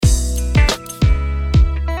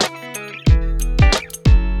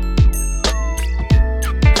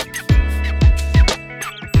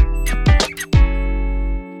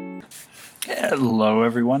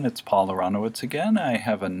everyone. It's Paul Aronowitz again. I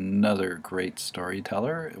have another great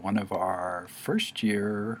storyteller, one of our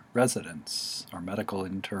first-year residents, our medical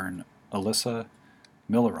intern, Alyssa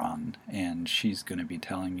Milleron, and she's going to be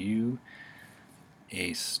telling you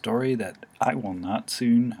a story that I will not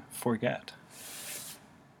soon forget.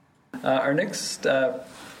 Our next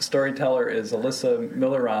storyteller is Alyssa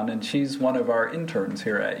Milleron, and she's one of our interns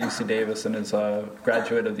here at UC Davis and is a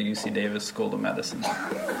graduate of the UC Davis School of Medicine.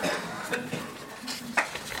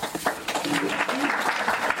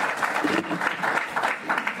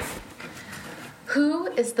 Who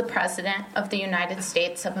is the President of the United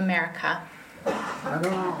States of America? I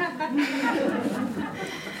don't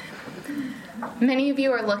know. Many of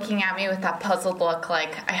you are looking at me with that puzzled look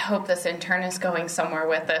like, I hope this intern is going somewhere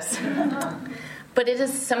with this. But it is a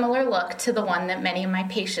similar look to the one that many of my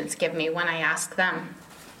patients give me when I ask them.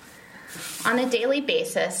 On a daily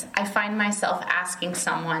basis, I find myself asking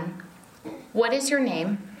someone, what is your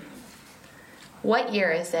name? What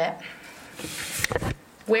year is it?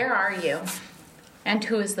 Where are you? And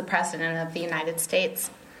who is the President of the United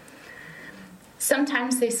States?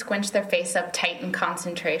 Sometimes they squinch their face up tight in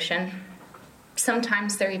concentration.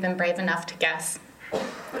 Sometimes they're even brave enough to guess.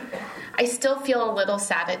 I still feel a little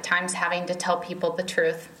sad at times having to tell people the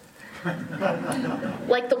truth.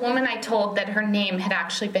 Like the woman I told that her name had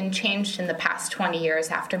actually been changed in the past 20 years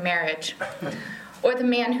after marriage. Or the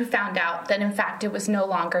man who found out that in fact it was no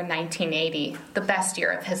longer 1980, the best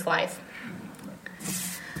year of his life.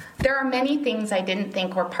 There are many things I didn't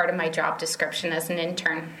think were part of my job description as an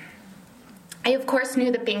intern. I, of course,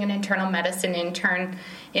 knew that being an internal medicine intern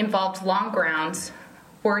involved long grounds,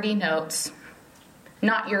 wordy notes,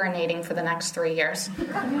 not urinating for the next 3 years,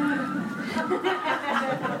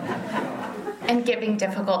 and giving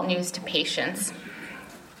difficult news to patients.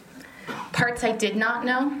 Parts I did not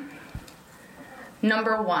know.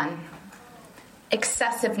 Number 1,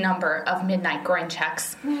 excessive number of midnight groin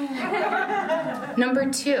checks.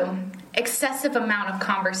 Number 2, excessive amount of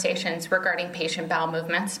conversations regarding patient bowel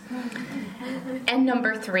movements. And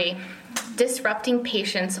number 3, disrupting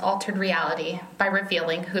patients' altered reality by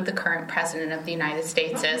revealing who the current President of the United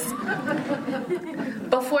States is.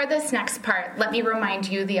 Before this next part, let me remind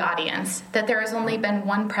you, the audience, that there has only been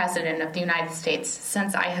one President of the United States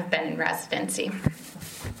since I have been in residency.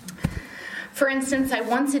 For instance, I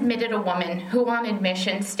once admitted a woman who on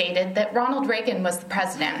admission stated that Ronald Reagan was the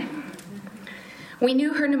president. We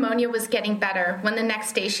knew her pneumonia was getting better when the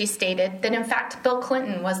next day she stated that in fact Bill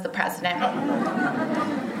Clinton was the president.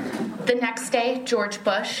 The next day, George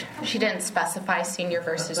Bush, she didn't specify senior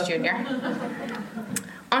versus junior.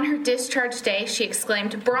 On her discharge day, she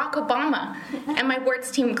exclaimed, Barack Obama, and my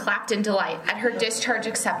words team clapped in delight at her discharge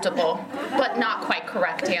acceptable, but not quite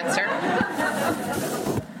correct answer.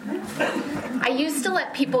 I used to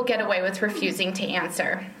let people get away with refusing to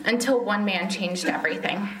answer until one man changed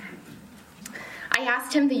everything. I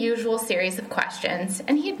asked him the usual series of questions,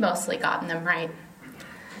 and he'd mostly gotten them right.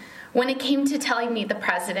 When it came to telling me the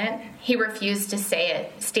president, he refused to say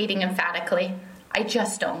it, stating emphatically, I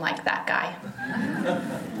just don't like that guy.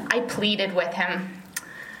 I pleaded with him.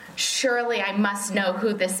 Surely I must know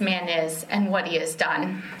who this man is and what he has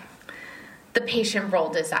done. The patient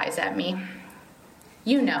rolled his eyes at me.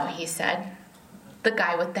 You know, he said, the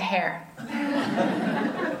guy with the hair.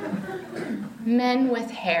 Men with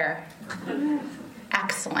hair.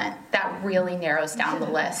 Excellent. That really narrows down the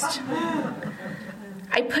list.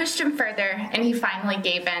 I pushed him further, and he finally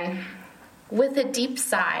gave in. With a deep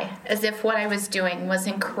sigh, as if what I was doing was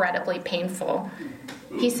incredibly painful,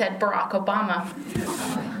 he said Barack Obama.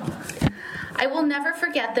 I will never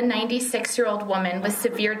forget the 96-year-old woman with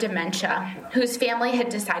severe dementia, whose family had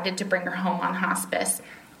decided to bring her home on hospice.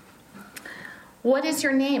 What is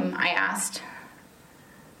your name? I asked.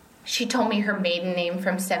 She told me her maiden name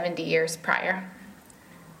from 70 years prior.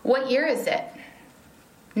 What year is it?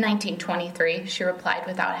 1923, she replied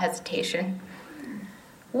without hesitation.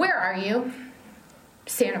 Where are you?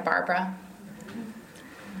 Santa Barbara.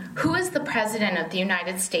 Who is the President of the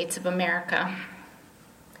United States of America?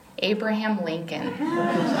 Abraham Lincoln.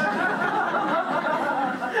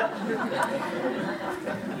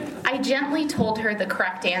 I gently told her the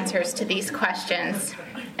correct answers to these questions,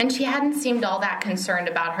 and she hadn't seemed all that concerned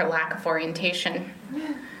about her lack of orientation.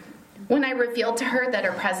 When I revealed to her that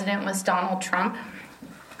her president was Donald Trump,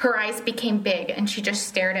 her eyes became big, and she just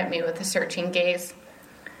stared at me with a searching gaze.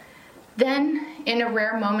 Then, in a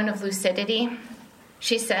rare moment of lucidity,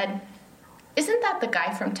 she said, "Isn't that the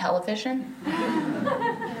guy from television?"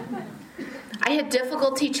 I had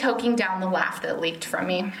difficulty choking down the laugh that leaked from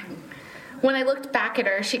me. When I looked back at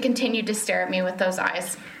her, she continued to stare at me with those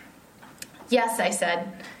eyes. "Yes," I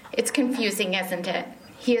said. "It's confusing, isn't it?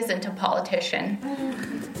 He isn't a politician.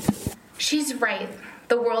 She's right.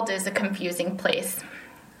 The world is a confusing place.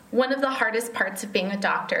 One of the hardest parts of being a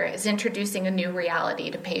doctor is introducing a new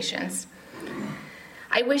reality to patients.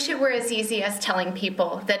 I wish it were as easy as telling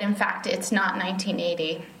people that, in fact, it's not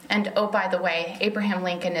 1980, and oh, by the way, Abraham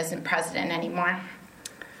Lincoln isn't president anymore.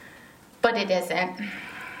 But it isn't.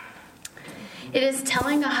 It is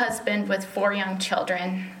telling a husband with 4 young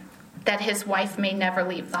children that his wife may never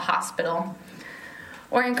leave the hospital,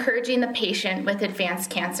 or encouraging the patient with advanced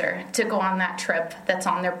cancer to go on that trip that's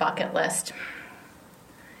on their bucket list.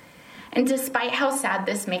 And despite how sad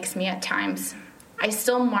this makes me at times, I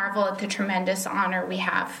still marvel at the tremendous honor we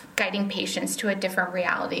have guiding patients to a different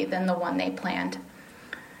reality than the one they planned.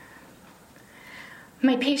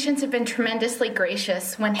 My patients have been tremendously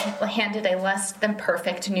gracious when handed a less than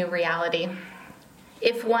perfect new reality.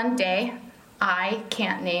 If one day I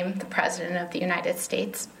can't name the President of the United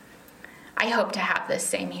States, I hope to have this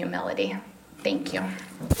same humility. Thank you.